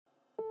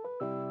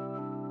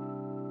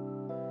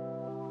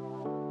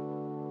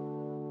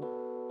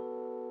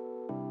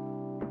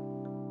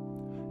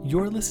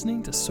You're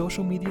listening to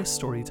Social Media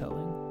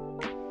Storytelling.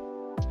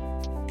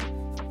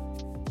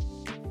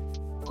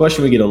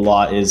 Question we get a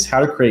lot is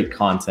how to create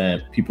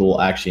content people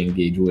will actually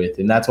engage with.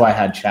 And that's why I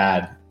had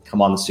Chad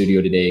come on the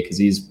studio today, because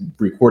he's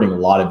recording a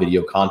lot of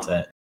video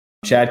content.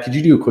 Chad, could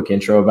you do a quick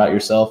intro about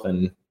yourself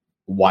and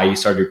why you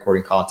started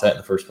recording content in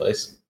the first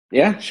place?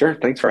 Yeah, sure.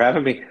 Thanks for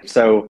having me.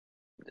 So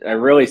I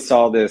really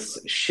saw this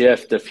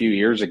shift a few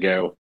years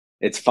ago.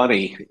 It's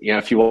funny,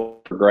 if you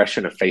want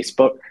progression of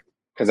Facebook,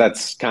 because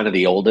that's kind of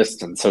the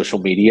oldest in social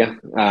media,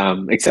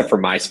 except for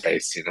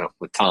MySpace,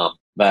 with Tom.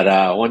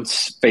 But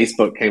once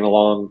Facebook came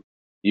along,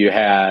 you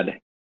had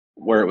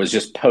where it was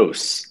just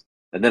posts.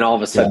 And then all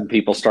of a sudden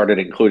people started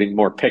including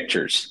more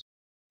pictures.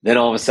 Then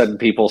all of a sudden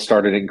people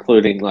started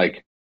including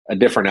like a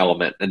different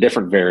element, a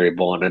different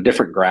variable, and a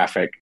different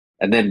graphic.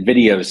 And then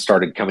videos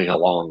started coming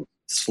along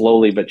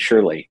slowly but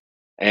surely.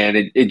 And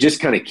it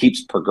just kind of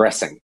keeps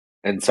progressing.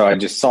 And so I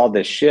just saw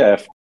this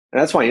shift. And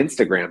that's why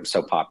Instagram's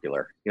so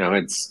popular.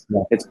 It's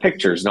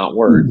pictures, not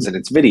words, and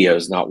it's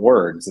videos, not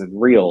words,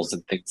 and reels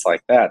and things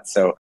like that.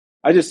 So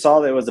I just saw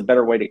that it was a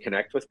better way to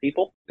connect with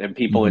people, and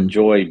people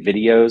enjoy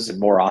videos and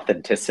more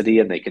authenticity,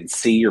 and they can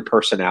see your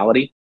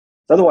personality.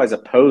 Otherwise, a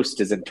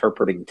post is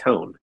interpreting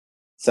tone.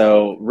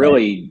 So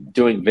really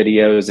doing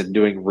videos and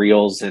doing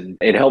reels, and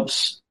it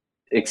helps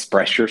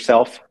express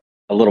yourself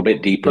a little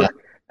bit deeper.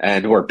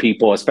 And where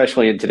people,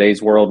 especially in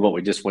today's world, what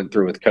we just went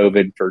through with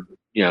COVID for,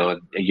 a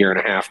year and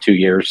a half, 2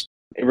 years,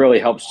 it really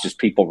helps just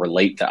people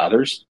relate to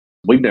others.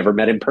 We've never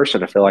met in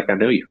person. I feel like I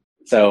know you.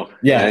 So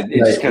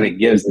it just kind of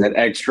gives that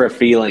extra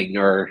feeling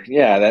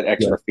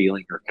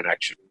feeling or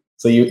connection.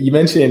 So you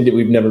mentioned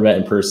we've never met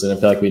in person. I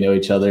feel like we know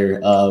each other.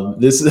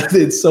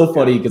 It's so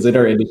funny because in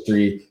our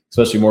industry,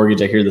 especially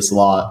mortgage, I hear this a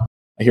lot.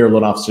 I hear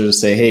loan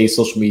officers say, hey,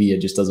 social media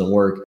just doesn't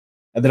work.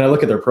 And then I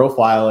look at their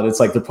profile and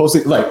it's like they're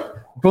posting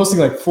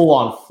like full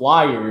on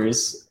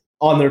flyers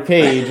on their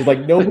page.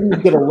 Like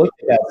nobody's going to look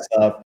at that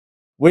stuff.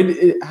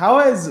 How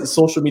has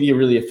social media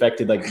really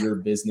affected like your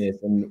business,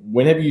 and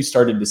when have you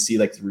started to see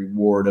like the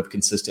reward of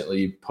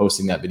consistently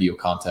posting that video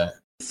content?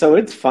 So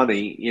it's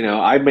funny,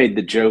 I made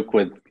the joke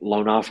with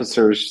loan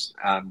officers.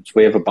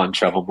 We have a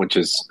bunch of them, which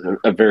is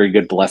a very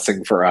good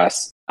blessing for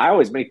us. I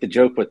always make the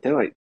joke with them,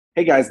 like,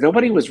 hey guys,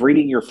 nobody was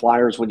reading your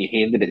flyers when you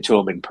handed it to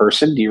them in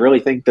person. Do you really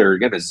think they're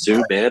going to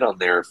zoom in on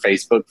their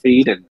Facebook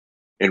feed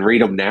and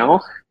read them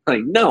now?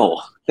 Like,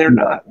 no, they're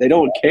not. They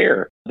don't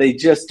care. They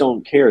just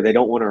don't care. They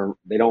don't want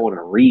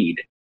to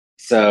read.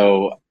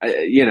 So,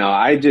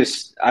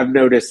 I've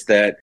noticed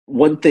that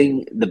one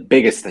thing, the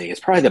biggest thing,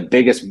 is probably the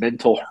biggest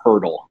mental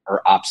hurdle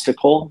or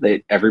obstacle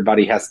that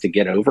everybody has to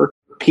get over.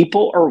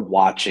 People are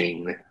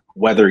watching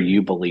whether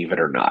you believe it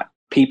or not.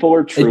 People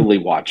are truly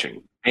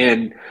watching.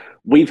 And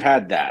we've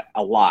had that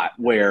a lot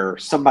where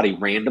somebody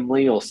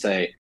randomly will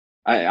say,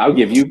 I'll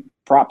give you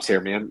props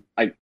here, man.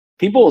 Like,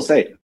 people will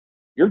say,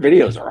 your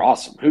videos are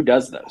awesome. Who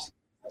does those?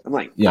 I'm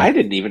like, I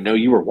didn't even know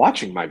you were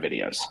watching my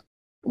videos.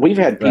 We've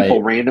had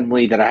people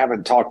randomly that I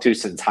haven't talked to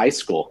since high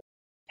school.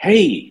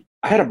 Hey,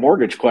 I had a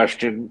mortgage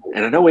question,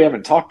 and I know we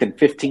haven't talked in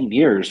 15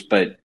 years,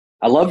 but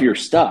I love your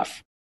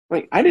stuff. I'm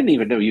like, I didn't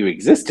even know you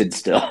existed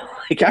still.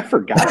 Like, I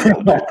forgot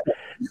about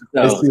you.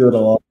 I see it a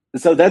lot.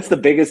 So that's the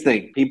biggest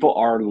thing. People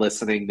are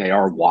listening. They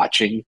are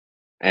watching.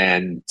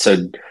 And so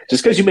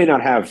just because you may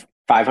not have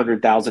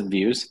 500,000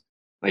 views,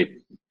 like,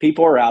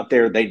 people are out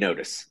there, they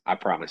notice. I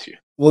promise you.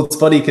 Well, it's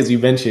funny because you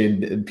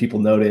mentioned people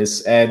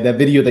notice, and that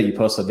video that you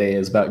posted today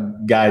is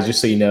about, guys,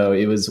 just so you know,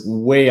 it was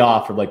way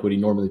off of like what he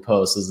normally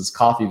posts. Is this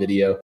coffee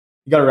video.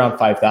 You got around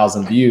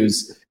 5,000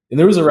 views, and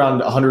there was around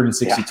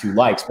 162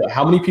 likes. But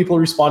how many people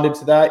responded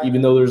to that,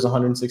 even though there's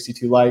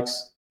 162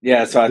 likes?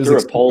 Yeah, so I threw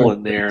a poll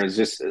in there. It's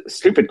just a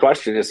stupid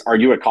question is, are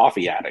you a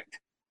coffee addict?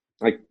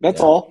 Like,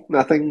 that's all.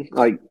 Nothing.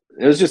 Like,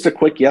 it was just a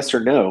quick yes or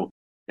no.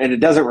 And it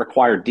doesn't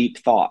require deep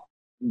thought,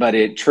 but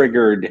it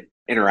triggered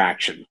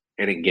interaction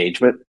and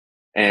engagement.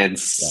 And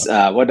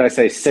what did I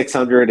say?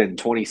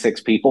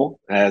 626 people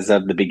as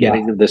of the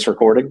beginning of this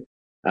recording.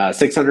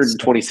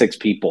 626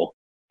 people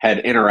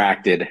had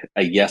interacted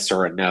a yes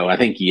or a no. I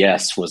think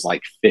yes was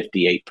like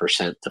 58%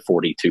 to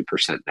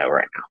 42% no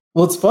right now.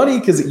 Well, it's funny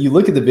because you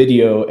look at the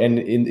video and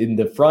in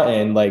the front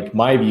end, like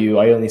my view,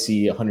 I only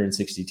see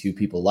 162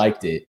 people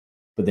liked it.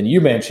 But then you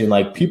mentioned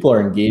like people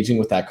are engaging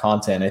with that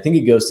content. I think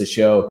it goes to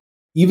show,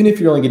 even if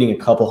you're only getting a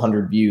couple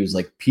hundred views,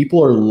 like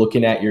people are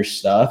looking at your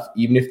stuff,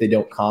 even if they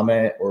don't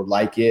comment or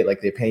like it,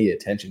 like they pay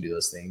attention to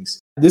those things.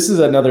 This is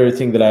another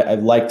thing that I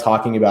like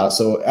talking about.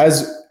 So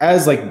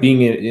as like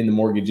being in the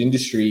mortgage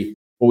industry,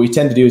 what we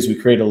tend to do is we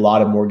create a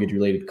lot of mortgage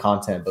related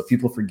content, but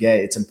people forget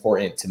it's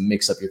important to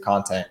mix up your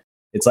content.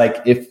 It's like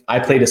if I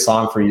played a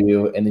song for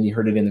you and then you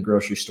heard it in the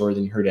grocery store,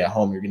 then you heard it at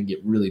home, you're going to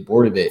get really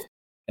bored of it.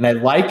 And I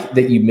like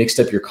that you mixed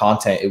up your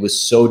content. It was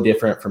so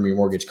different from your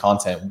mortgage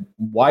content.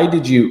 Why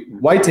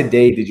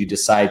today did you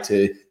decide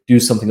to do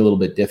something a little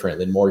bit different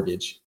than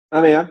mortgage?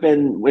 I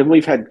mean, when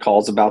we've had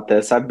calls about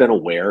this, I've been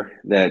aware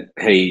that,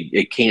 hey,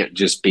 it can't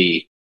just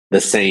be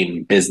the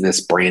same business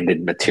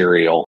branded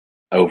material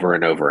over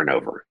and over and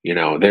over.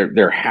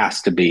 There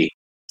has to be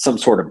some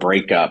sort of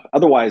breakup.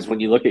 Otherwise, when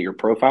you look at your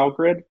profile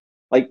grid,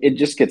 like it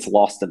just gets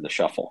lost in the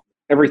shuffle.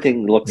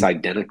 Everything looks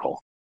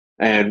identical.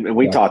 And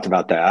we talked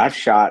about that. I've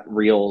shot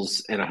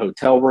reels in a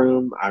hotel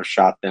room. I've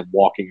shot them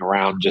walking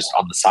around just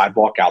on the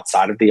sidewalk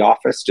outside of the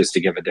office just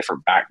to give a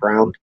different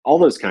background, all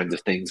those kinds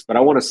of things. But I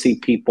want to see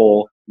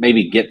people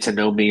maybe get to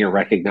know me or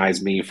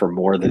recognize me for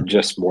more than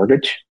just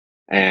mortgage,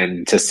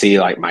 and to see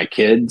like my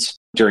kids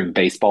during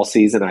baseball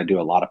season. I do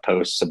a lot of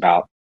posts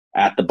about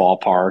at the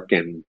ballpark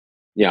and,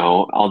 you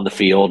know, on the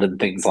field and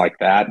things like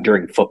that.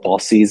 During football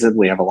season,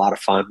 we have a lot of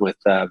fun with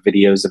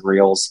videos and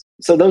reels.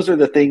 So those are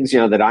the things, you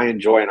know, that I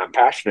enjoy and I'm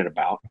passionate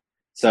about.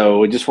 So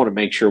we just want to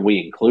make sure we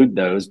include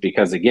those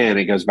because, again,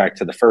 it goes back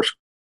to the first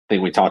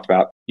thing we talked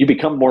about. You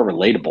become more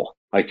relatable.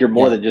 Like you're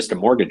more than just a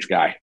mortgage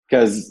guy,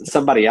 because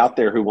somebody out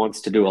there who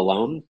wants to do a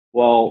loan,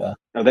 well,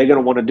 are they going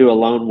to want to do a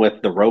loan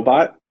with the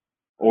robot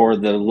or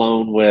the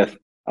loan with,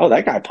 oh,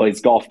 that guy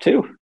plays golf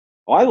too.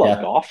 Oh, I love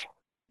golf.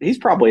 He's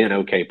probably an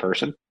okay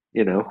person.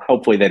 You know,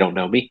 hopefully they don't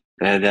know me.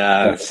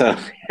 And so,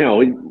 you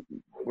know,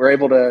 we're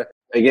able to,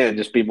 again,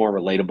 just be more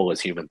relatable as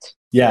humans.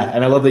 Yeah.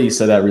 And I love that you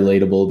said that,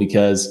 relatable,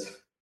 because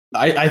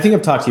I think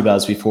I've talked to you about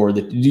this before.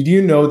 Do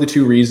you know the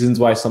 2 reasons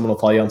why someone will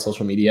follow you on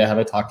social media? Have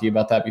I talked to you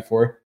about that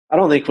before? I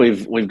don't think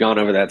we've gone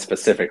over that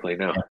specifically,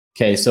 no.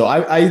 Okay. So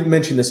I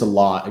mention this a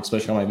lot,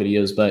 especially on my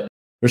videos, but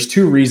there's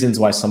 2 reasons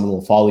why someone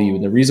will follow you.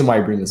 And the reason why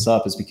I bring this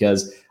up is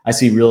because I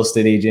see real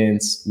estate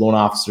agents, loan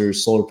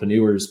officers,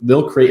 solopreneurs,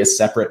 they'll create a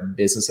separate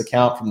business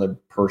account from the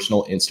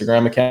personal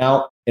Instagram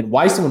account. And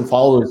why someone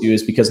follows you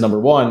is because,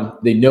 number 1,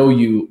 they know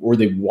you or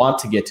they want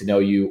to get to know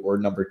you, or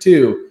number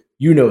 2,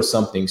 you know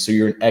something. So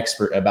you're an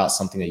expert about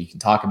something that you can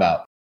talk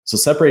about. So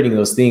separating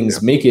those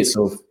things make it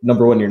so,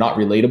 number 1, you're not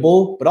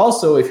relatable, but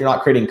also if you're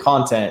not creating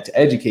content to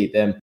educate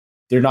them,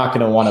 they're not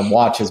going to want to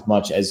watch as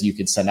much as you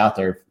could send out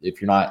there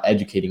if you're not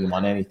educating them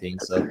on anything.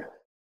 So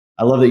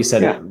I love that you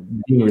said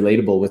being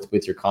relatable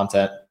with your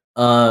content.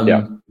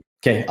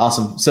 Okay,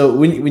 awesome. So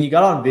when you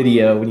got on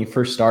video, when you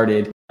first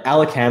started,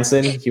 Alec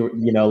Hansen,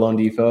 Loan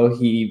Depot,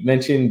 he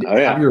mentioned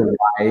have your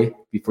why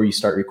before you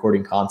start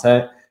recording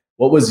content.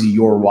 What was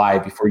your why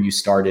before you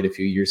started a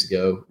few years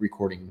ago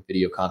recording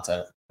video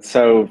content?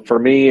 So for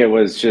me, it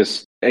was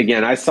just,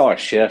 again, I saw a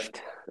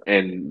shift,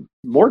 and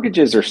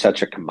mortgages are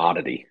such a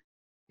commodity.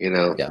 You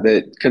know,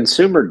 the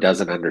consumer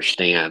doesn't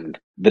understand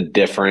the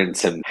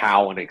difference and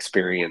how an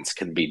experience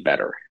can be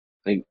better.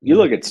 Like you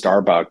look at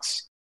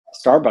Starbucks.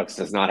 Starbucks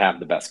does not have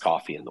the best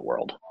coffee in the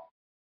world,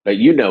 but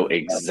you know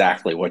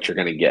exactly what you're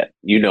going to get.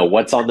 You know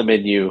what's on the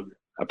menu,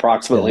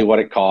 approximately what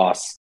it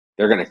costs.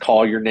 They're going to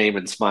call your name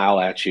and smile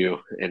at you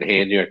and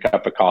hand you a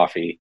cup of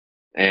coffee,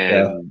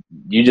 and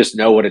you just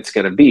know what it's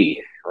going to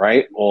be,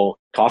 right? Well,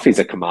 coffee's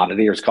a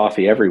commodity. There's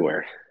coffee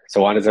everywhere.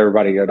 So why does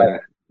everybody go to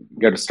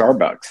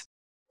Starbucks?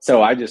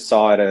 So I just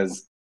saw it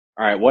as,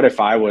 all right, what if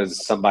I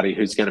was somebody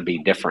who's going to be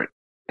different,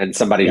 and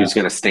somebody who's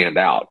going to stand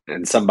out,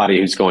 and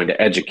somebody who's going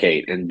to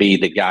educate and be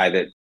the guy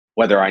that,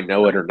 whether I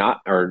know it or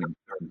not, or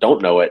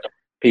don't know it,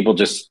 people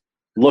just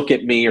look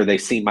at me, or they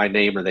see my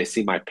name, or they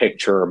see my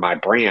picture or my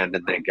brand,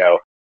 and they go,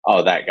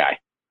 oh, that guy,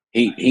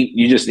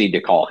 you just need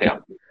to call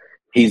him.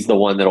 He's the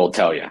one that'll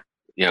tell you,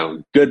 you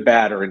know, good,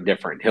 bad, or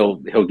indifferent. He'll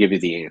give you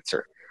the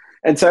answer.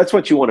 And so that's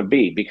what you want to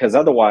be, because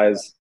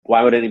otherwise,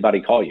 why would anybody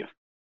call you?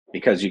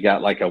 Because you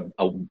got like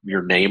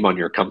your name on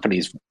your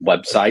company's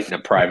website and a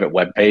private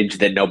web page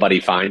that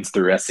nobody finds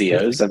through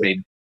SEOs. I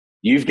mean,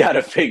 you've got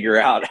to figure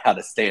out how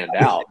to stand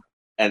out.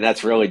 And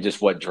that's really just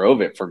what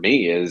drove it for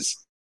me is,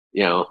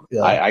 you know,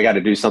 I got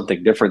to do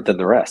something different than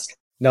the rest.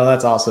 No,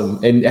 that's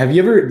awesome. And do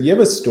you have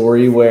a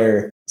story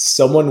where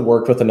someone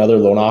worked with another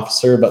loan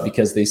officer, but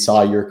because they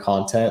saw your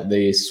content,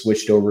 they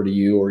switched over to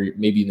you, or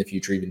maybe in the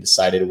future even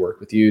decided to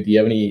work with you? Do you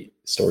have any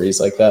stories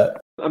like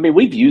that? I mean,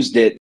 we've used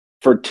it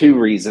for 2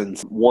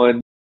 reasons.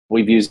 One,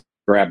 we've used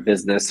Grab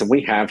Business, and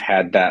we have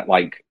had that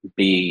like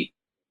be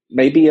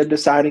maybe a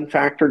deciding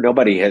factor.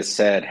 Nobody has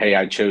said, hey,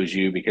 I chose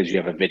you because you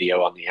have a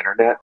video on the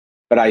internet.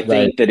 But I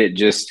think that it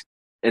just,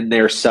 in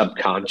their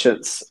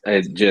subconscious,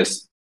 it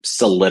just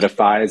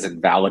solidifies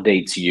and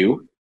validates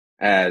you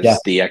as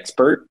the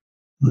expert.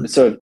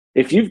 So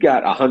if you've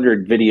got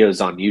 100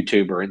 videos on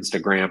YouTube or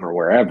Instagram or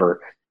wherever,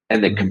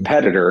 and the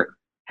competitor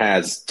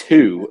has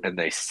 2 and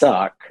they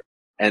suck,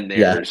 and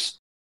there's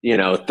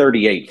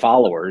 38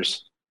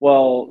 followers,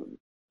 well,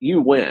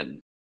 you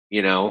win.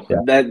 You know,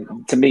 that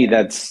to me,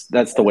 that's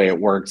the way it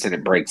works, and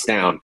it breaks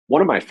down.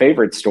 One of my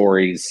favorite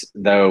stories,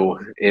 though,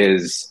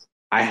 is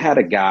I had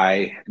a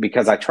guy,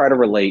 because I try to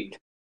relate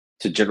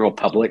to general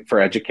public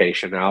for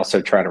education. I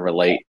also try to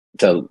relate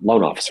to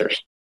loan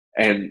officers.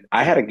 And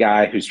I had a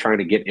guy who's trying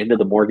to get into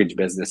the mortgage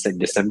business in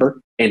December,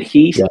 and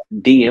he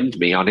DM'd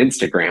me on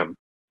Instagram,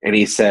 and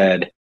he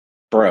said,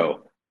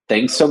 bro,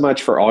 thanks so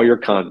much for all your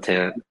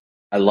content.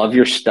 I love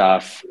your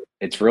stuff.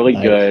 It's really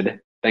good.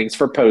 Thanks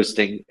for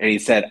posting. And he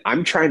said,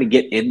 I'm trying to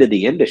get into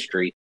the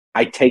industry.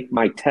 I take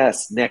my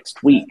test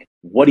next week.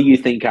 What do you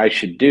think I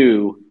should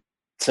do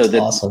so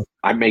that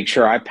I make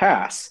sure I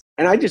pass?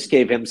 And I just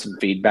gave him some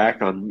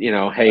feedback on,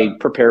 hey,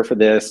 prepare for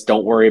this.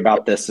 Don't worry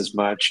about this as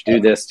much. Do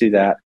this, do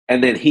that.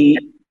 And then he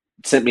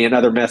sent me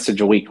another message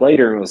a week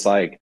later and was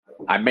like,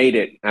 I made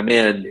it. I'm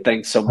in.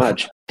 Thanks so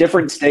much.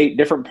 Different state,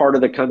 different part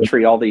of the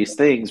country, all these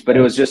things. But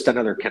it was just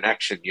another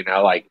connection,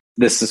 like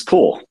this is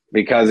cool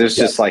because it's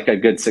just like a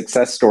good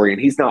success story.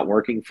 And he's not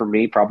working for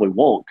me, probably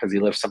won't because he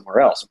lives somewhere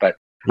else. But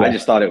I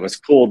just thought it was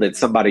cool that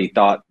somebody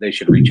thought they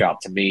should reach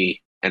out to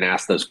me and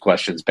ask those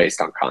questions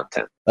based on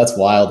content. That's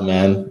wild,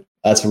 man.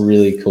 That's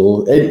really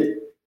cool.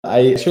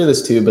 I share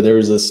this too, but there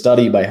was a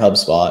study by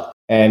HubSpot,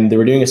 and they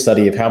were doing a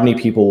study of how many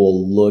people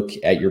will look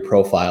at your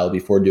profile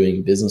before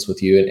doing business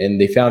with you. And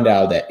they found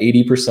out that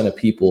 80% of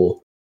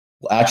people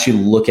will actually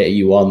look at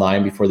you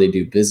online before they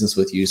do business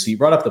with you. So you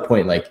brought up the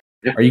point, like,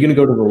 are you going to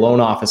go to the loan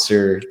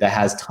officer that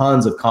has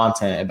tons of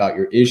content about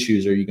your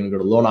issues? Or are you going to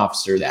go to the loan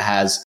officer that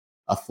has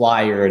a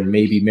flyer and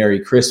maybe Merry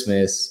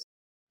Christmas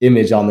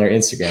image on their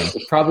Instagram?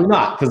 Probably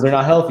not, because they're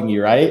not helping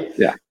you, right?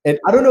 Yeah. And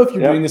I don't know if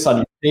you're doing this on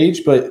your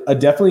page, but a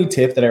definitely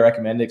tip that I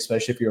recommend,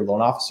 especially if you're a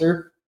loan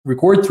officer,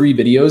 record 3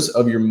 videos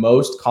of your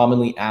most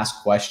commonly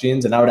asked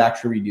questions. And I would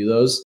actually redo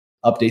those,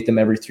 update them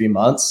every 3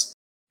 months.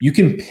 You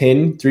can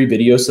pin 3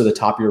 videos to the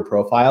top of your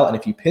profile. And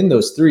if you pin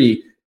those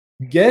 3,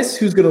 guess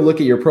who's going to look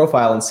at your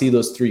profile and see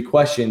those 3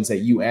 questions that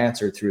you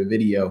answered through a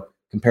video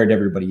compared to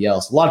everybody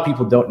else? A lot of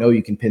people don't know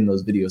you can pin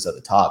those videos at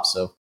the top.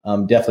 So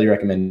definitely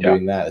recommend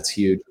doing that. It's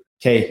huge.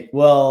 Okay.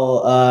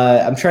 Well,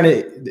 I'm trying to,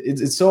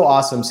 it's so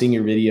awesome seeing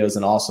your videos,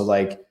 and also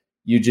like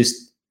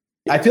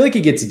I feel like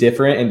it gets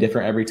different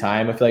every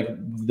time. I feel like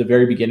the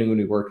very beginning when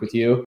we worked with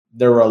you,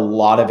 there were a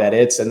lot of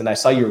edits, and then I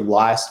saw your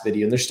last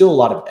video and there's still a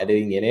lot of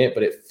editing in it,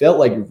 but it felt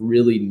like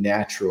really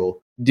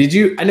natural.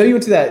 I know you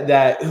went to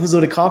that, was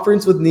it a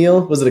conference with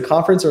Neil? Was it a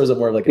conference or was it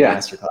more of like a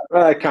master class?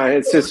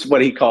 It's just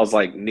what he calls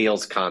like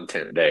Neil's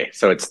content day.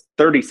 So it's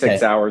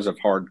 36 hours of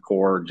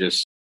hardcore,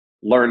 just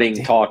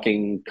learning,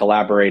 talking,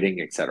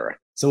 collaborating, etc.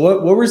 So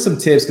what were some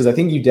tips? Because I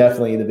think you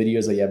definitely, the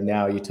videos that you have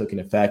now, you took in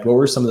effect. What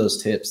were some of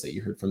those tips that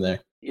you heard from there?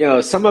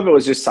 Some of it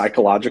was just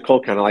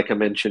psychological, kind of like I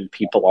mentioned,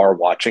 people are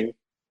watching,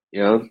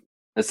 and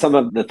some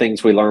of the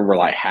things we learned were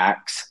like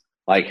hacks,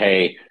 like,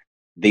 hey,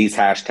 these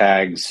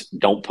hashtags,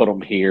 don't put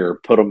them here,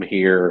 put them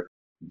here,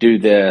 do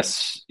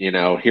this,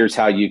 here's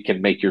how you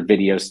can make your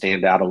video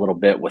stand out a little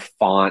bit with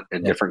font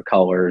and different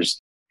colors.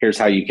 Here's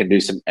how you can do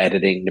some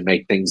editing to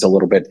make things a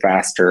little bit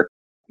faster.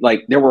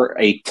 Like there were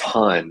a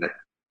ton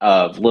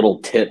of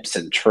little tips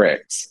and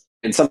tricks.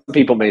 And some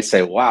people may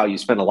say, wow, you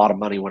spent a lot of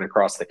money, went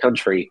across the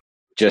country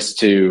just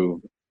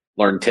to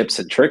learn tips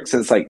and tricks.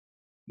 And it's like,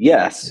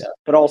 yes,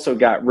 but also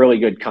got really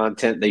good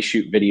content. They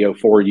shoot video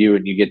for you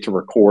and you get to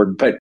record.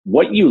 But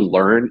what you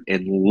learn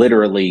in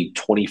literally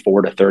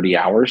 24 to 30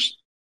 hours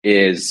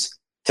is,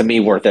 to me,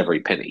 worth every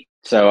penny.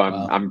 So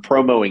I'm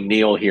promoting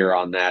Neil here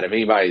on that. If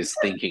anybody's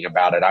thinking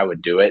about it, I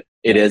would do it.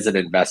 It is an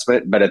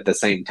investment, but at the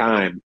same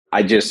time,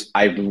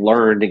 I've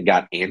learned and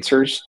got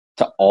answers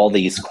to all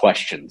these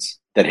questions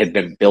that had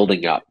been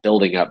building up,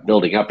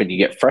 and you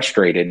get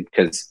frustrated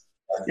because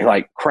you're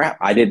like, crap,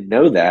 I didn't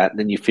know that. And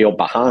then you feel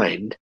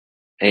behind,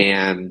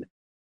 and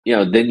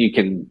then you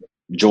can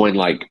join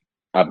like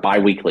a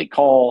biweekly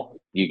call.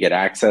 You get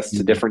access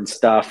to different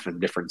stuff and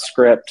different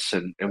scripts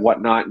and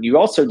whatnot. And you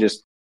also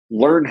just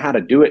learn how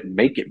to do it and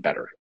make it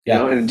better.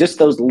 And just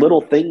those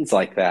little things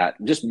like that,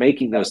 just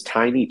making those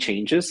tiny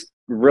changes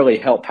really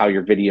help how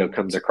your video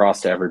comes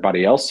across to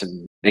everybody else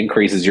and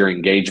increases your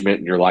engagement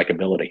and your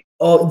likability.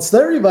 Oh, so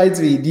that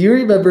reminds me, do you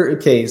remember,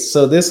 okay,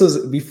 so this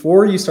was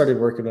before you started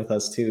working with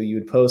us too, you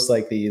would post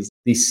like these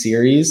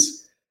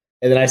series,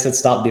 and then I said,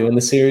 stop doing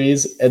the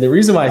series. And the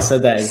reason why I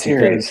said that is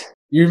because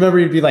you remember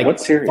you'd be like, what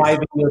series? 5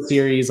 video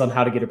series on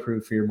how to get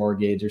approved for your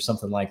mortgage or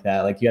something like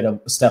that. Like you had a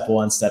step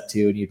 1, step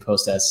 2, and you'd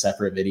post as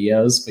separate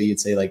videos, but you'd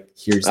say like,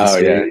 here's the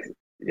series.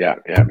 Yeah.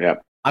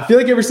 I feel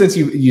like ever since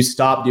you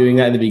stopped doing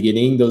that in the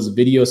beginning, those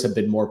videos have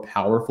been more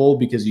powerful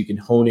because you can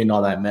hone in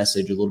on that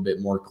message a little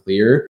bit more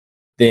clear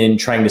than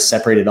trying to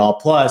separate it all.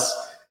 Plus,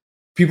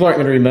 people aren't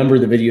going to remember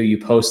the video you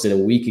posted a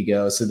week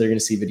ago, so they're going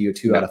to see video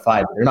 2 out of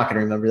 5. They're not going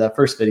to remember that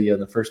first video in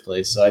the first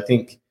place. So I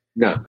think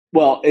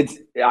Well,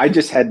 I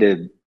just had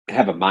to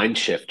have a mind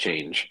shift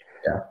change,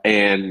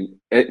 and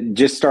it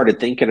just started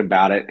thinking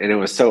about it, and it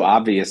was so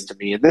obvious to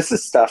me. And this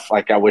is stuff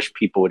like I wish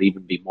people would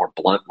even be more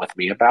blunt with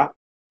me about.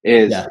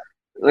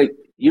 Like,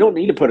 you don't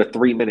need to put a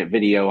 3-minute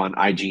video on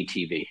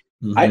IGTV.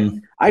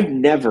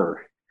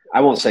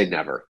 I won't say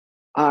never.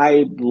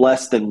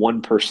 Less than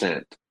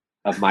 1%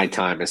 of my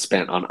time is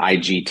spent on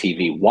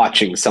IGTV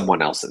watching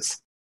someone else's.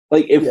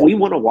 Like if we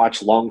want to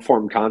watch long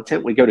form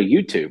content, we go to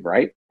YouTube,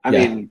 right? I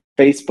mean,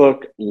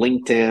 Facebook,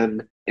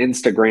 LinkedIn,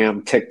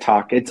 Instagram,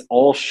 TikTok, it's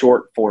all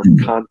short form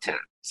content.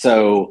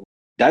 So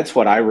that's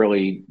what I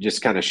really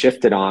just kind of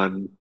shifted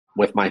on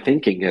with my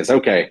thinking is,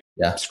 okay,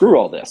 screw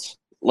all this.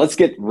 Let's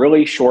get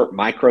really short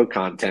micro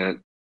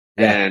content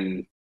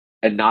and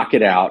knock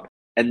it out.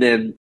 And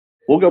then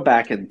we'll go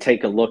back and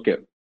take a look at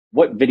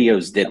what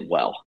videos did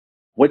well,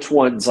 which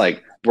ones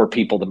like were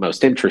people the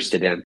most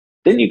interested in.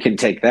 Then you can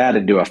take that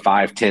and do a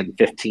 5, 10,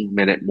 15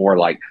 minute more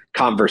like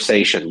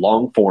conversation,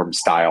 long form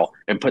style,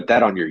 and put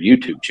that on your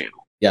YouTube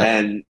channel.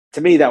 And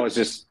to me, that was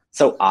just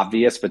so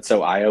obvious, but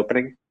so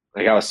eye-opening.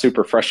 Like I was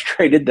super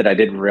frustrated that I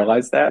didn't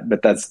realize that,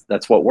 but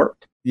that's what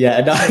worked. Yeah,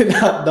 and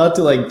not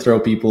to like throw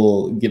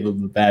people, give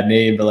them a bad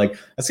name, but like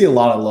I see a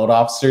lot of loan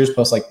officers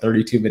post like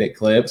 32-minute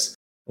clips.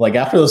 Like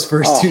after those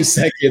first 2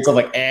 seconds, I'm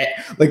like,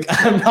 like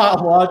I'm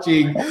not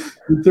watching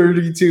the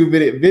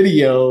 32-minute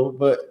video,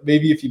 but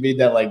maybe if you made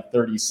that like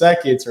 30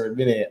 seconds or a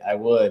minute, I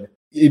would.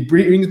 It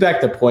brings back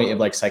the point of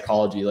like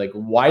psychology. Like,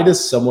 why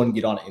does someone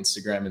get on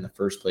Instagram in the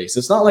first place?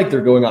 It's not like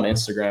they're going on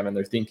Instagram and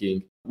they're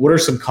thinking, what are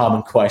some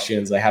common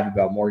questions I have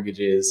about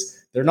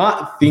mortgages? They're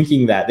not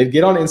thinking that. They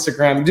get on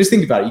Instagram. Just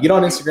think about it. You get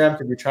on Instagram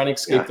because you're trying to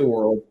escape the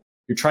world.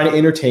 You're trying to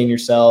entertain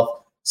yourself.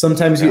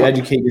 Sometimes you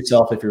educate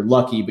yourself if you're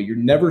lucky, but you're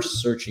never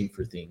searching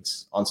for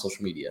things on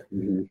social media.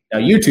 Mm-hmm. Now,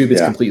 YouTube is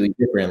completely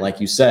different.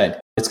 Like you said,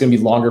 it's going to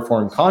be longer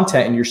form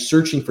content and you're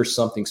searching for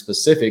something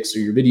specific. So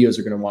your videos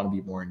are going to want to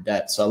be more in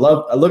depth. So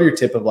I love your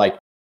tip of like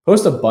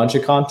post a bunch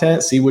of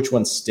content, see which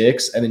one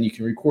sticks, and then you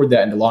can record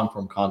that into long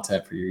form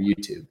content for your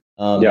YouTube.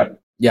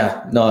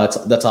 No,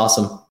 that's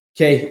awesome.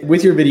 Okay.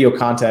 With your video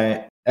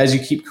content, as you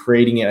keep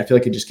creating it, I feel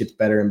like it just gets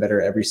better and better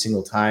every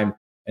single time,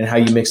 and how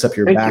you mix up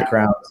your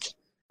background.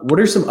 What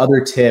are some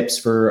other tips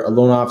for a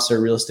loan officer,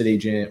 real estate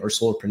agent, or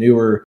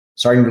solopreneur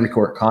starting to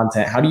record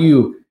content? How do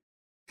you,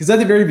 because at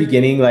the very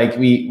beginning, like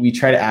we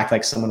try to act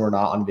like someone we're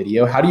not on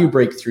video. How do you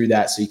break through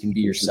that so you can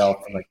be yourself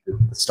from like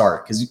the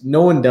start? Because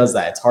no one does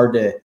that. It's hard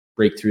to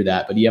break through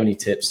that. But do you have any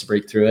tips to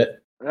break through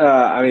it?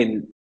 I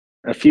mean,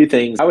 a few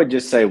things. I would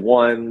just say,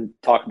 one,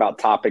 talk about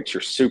topics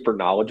you're super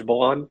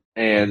knowledgeable on.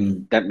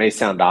 And that may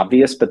sound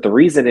obvious, but the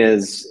reason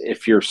is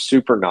if you're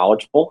super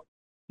knowledgeable,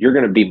 you're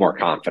going to be more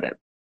confident.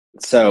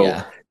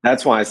 So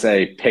that's why I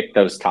say pick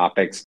those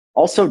topics.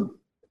 Also,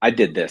 I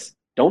did this.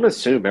 Don't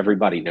assume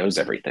everybody knows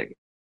everything.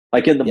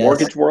 Like in the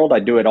mortgage world, I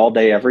do it all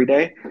day, every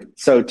day.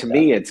 So to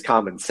me, it's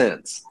common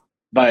sense.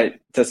 But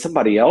to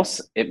somebody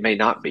else, it may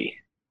not be.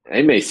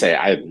 They may say,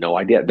 I have no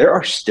idea. There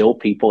are still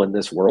people in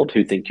this world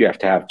who think you have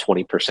to have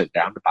 20%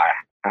 down to buy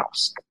a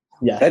house.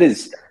 Yeah. That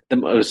is the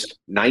most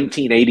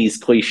 1980s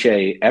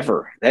cliche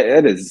ever.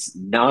 That is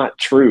not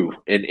true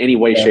in any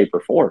way, shape,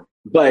 or form.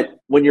 But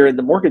when you're in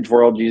the mortgage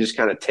world, you just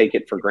kind of take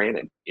it for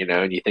granted,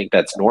 and you think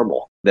that's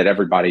normal, that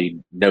everybody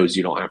knows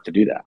you don't have to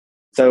do that.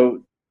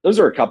 So those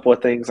are a couple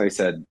of things. Like I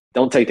said,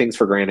 don't take things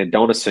for granted.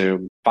 Don't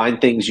assume.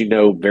 Find things you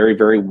know very,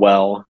 very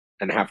well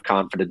and have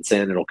confidence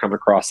in. It'll come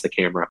across the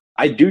camera.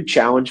 I do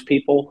challenge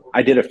people.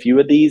 I did a few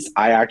of these.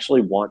 I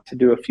actually want to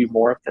do a few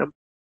more of them.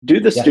 Do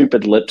the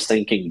stupid lip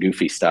syncing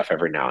goofy stuff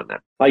every now and then.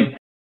 Like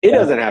it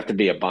doesn't have to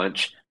be a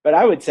bunch, but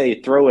I would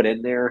say throw it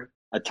in there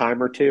a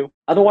time or two.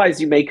 Otherwise,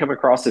 you may come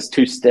across as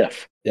too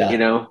stiff,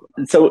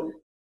 And so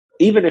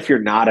even if you're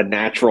not a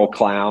natural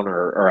clown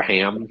or a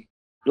ham,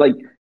 like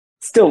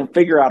still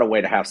figure out a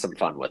way to have some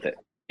fun with it.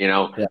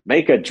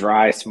 Make a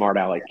dry, smart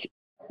aleck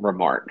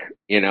remark,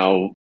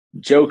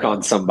 joke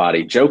on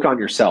somebody, joke on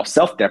yourself.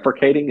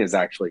 Self-deprecating is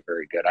actually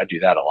very good. I do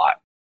that a lot,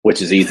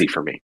 which is easy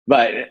for me.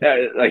 But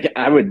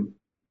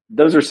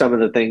those are some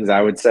of the things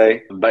I would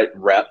say, but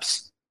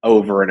reps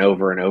over and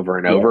over and over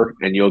and over,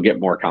 and you'll get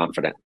more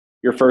confident.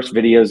 Your first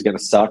video is going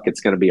to suck.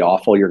 It's going to be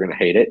awful. You're going to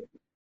hate it.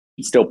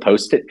 You still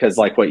post it because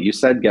like what you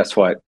said, guess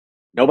what?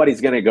 Nobody's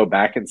going to go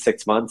back in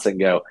 6 months and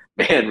go,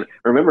 man,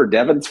 remember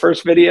Devin's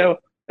first video?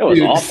 It was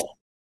awful.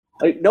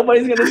 Like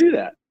nobody's going to do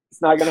that.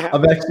 It's not going to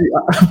happen.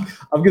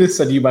 I'm going to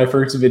send you my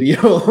first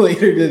video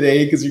later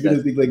today because you're going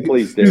to think like,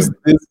 please do. Who's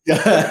this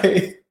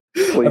guy?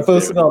 I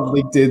posted on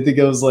LinkedIn. I think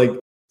it was like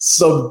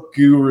some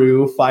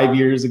guru 5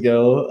 years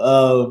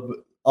ago.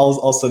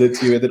 I'll send it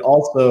to you. And then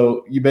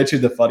also, you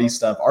mentioned the funny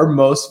stuff. Our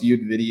most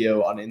viewed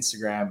video on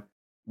Instagram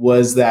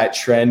was that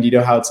trend. You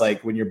know how it's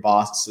like when your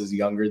boss is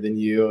younger than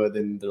you, and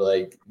then they're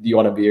like, "Do you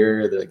want a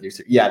beer?" They're like,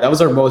 "Yeah." That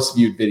was our most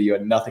viewed video,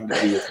 and nothing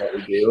to do with what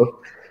we do.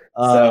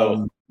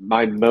 So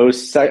my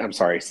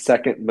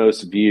second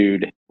most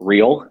viewed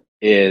reel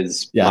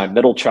is my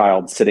middle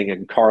child sitting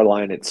in car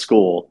line at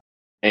school,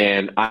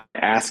 and I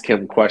ask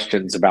him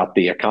questions about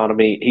the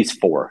economy. He's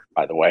 4,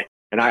 by the way.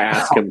 And I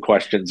ask him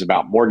questions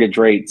about mortgage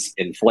rates,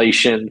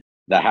 inflation,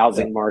 the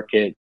housing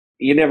market.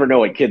 You never know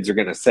what kids are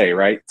going to say,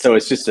 right? So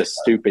it's just a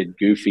stupid,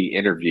 goofy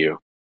interview.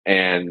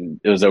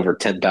 And it was over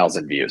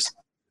 10,000 views.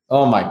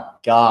 Oh my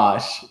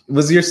gosh.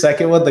 Was your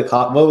second one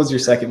what was your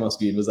second most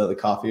viewed? Was that the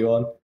coffee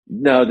one?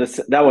 No,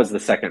 that was the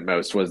second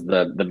most, was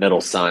the middle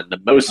son. The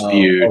most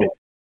viewed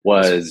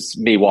was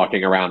me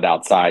walking around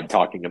outside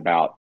talking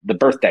about the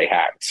birthday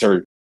hacks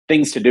or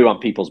things to do on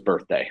people's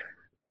birthday.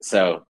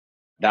 So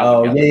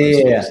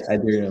yeah. I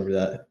do remember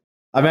that.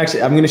 I'm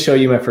going to show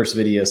you my first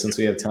video since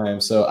we have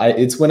time. So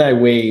it's when I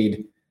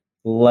weighed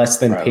less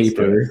than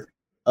paper.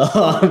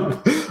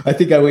 I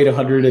think I weighed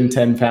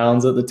 110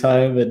 pounds at the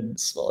time and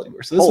small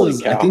anymore. So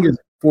this I think it was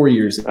 4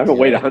 years ago. I haven't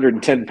weighed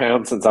 110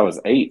 pounds since I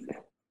was 8.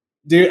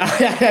 Dude, I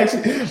have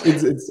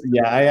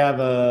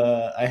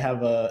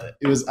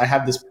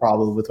this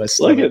problem with my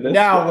stomach.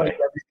 Now like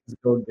everything's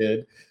going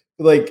good.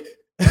 Like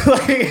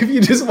if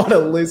you just want to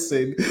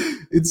listen,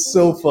 it's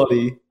so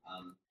funny.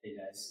 Hey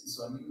guys,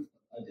 so I'm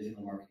a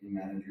digital marketing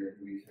manager.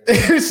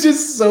 It's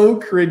just so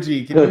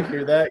cringy. Can you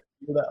hear that?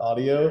 hear that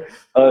audio?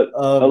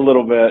 A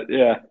little bit,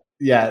 yeah.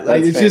 Yeah,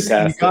 like That's it's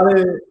fantastic.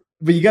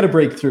 just you gotta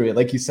break through it.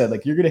 Like you said,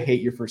 like you're gonna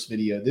hate your first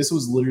video. This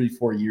was literally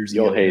 4 years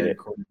ago. You'll hate when I it.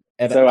 recorded.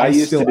 And So I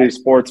used to do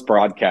sports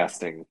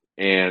broadcasting,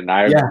 and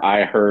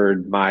I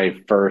heard my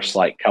first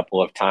like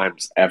couple of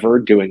times ever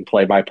doing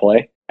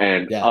play-by-play,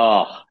 and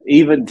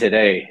even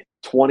today,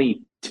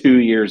 22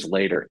 years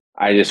later,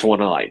 I just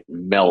want to like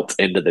melt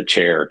into the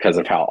chair because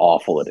of how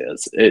awful it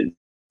is.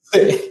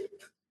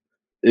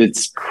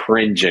 It's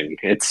cringing.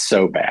 It's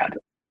so bad,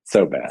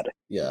 so bad.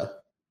 Yeah,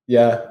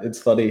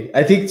 it's funny.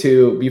 I think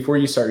too, before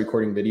you start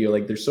recording video,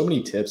 like there's so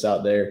many tips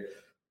out there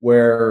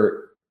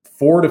where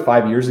 4 to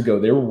 5 years ago,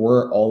 there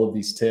weren't all of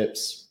these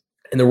tips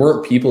and there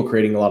weren't people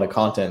creating a lot of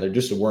content. There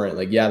just weren't.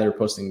 Like, yeah, they were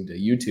posting to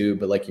YouTube,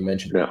 but like you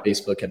mentioned,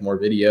 Facebook had more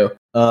video.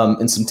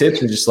 And some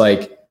tips are just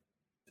like,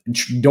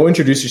 don't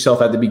introduce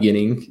yourself at the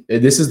beginning.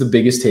 This is the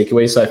biggest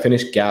takeaway. So I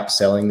finished Gap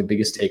Selling. The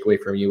biggest takeaway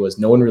from you was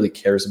no one really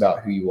cares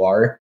about who you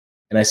are.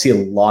 And I see a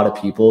lot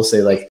of people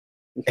say like,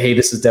 hey,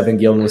 this is Devin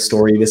Gillen with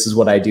Story. This is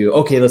what I do.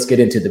 Okay, let's get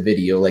into the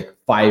video. Like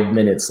 5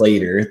 minutes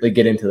later, they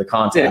get into the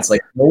content. It's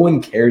like no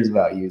one cares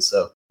about you.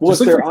 So if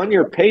they're on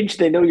your page,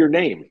 they know your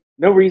name.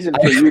 No reason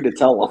for you to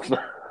tell them.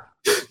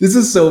 This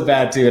is so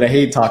bad too, and I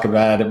hate talking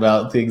bad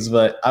about things,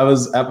 but I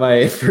was at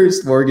my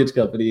first mortgage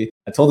company.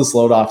 I told this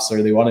loan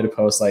officer they wanted to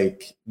post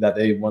like that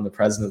they won the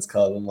President's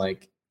Cup. I'm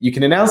like, you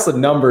can announce the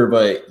number,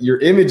 but your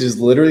image is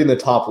literally in the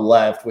top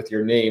left with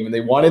your name. And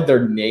they wanted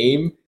their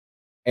name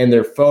and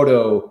their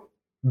photo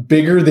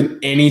bigger than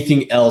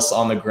anything else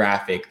on the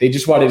graphic. They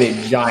just wanted it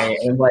giant.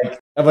 And I'm like,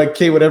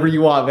 okay, whatever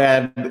you want,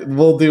 man,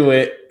 we'll do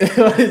it.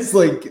 It's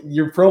like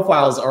your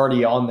profile is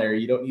already on there.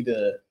 You don't need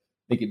to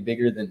make it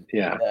bigger than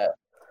that.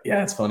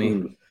 Yeah, it's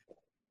funny.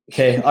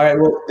 Okay. All right.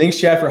 Well, thanks,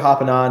 Chad, for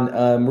hopping on.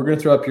 We're going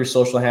to throw up your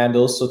social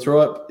handles. So throw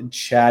up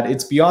Chad.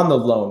 It's Beyond the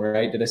Loan,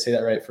 right? Did I say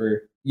that right?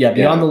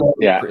 Beyond the Loan.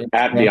 Yeah,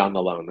 at Beyond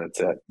the Loan. That's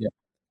it. Yeah.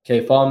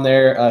 Okay. Follow him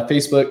there.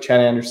 Facebook, Chad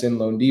Anderson,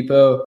 Loan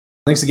Depot.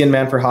 Thanks again,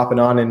 man, for hopping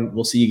on, and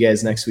we'll see you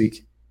guys next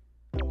week.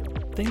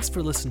 Thanks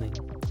for listening.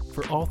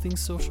 For all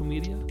things social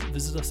media,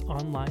 visit us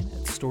online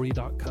at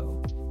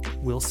story.co.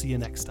 We'll see you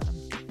next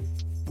time.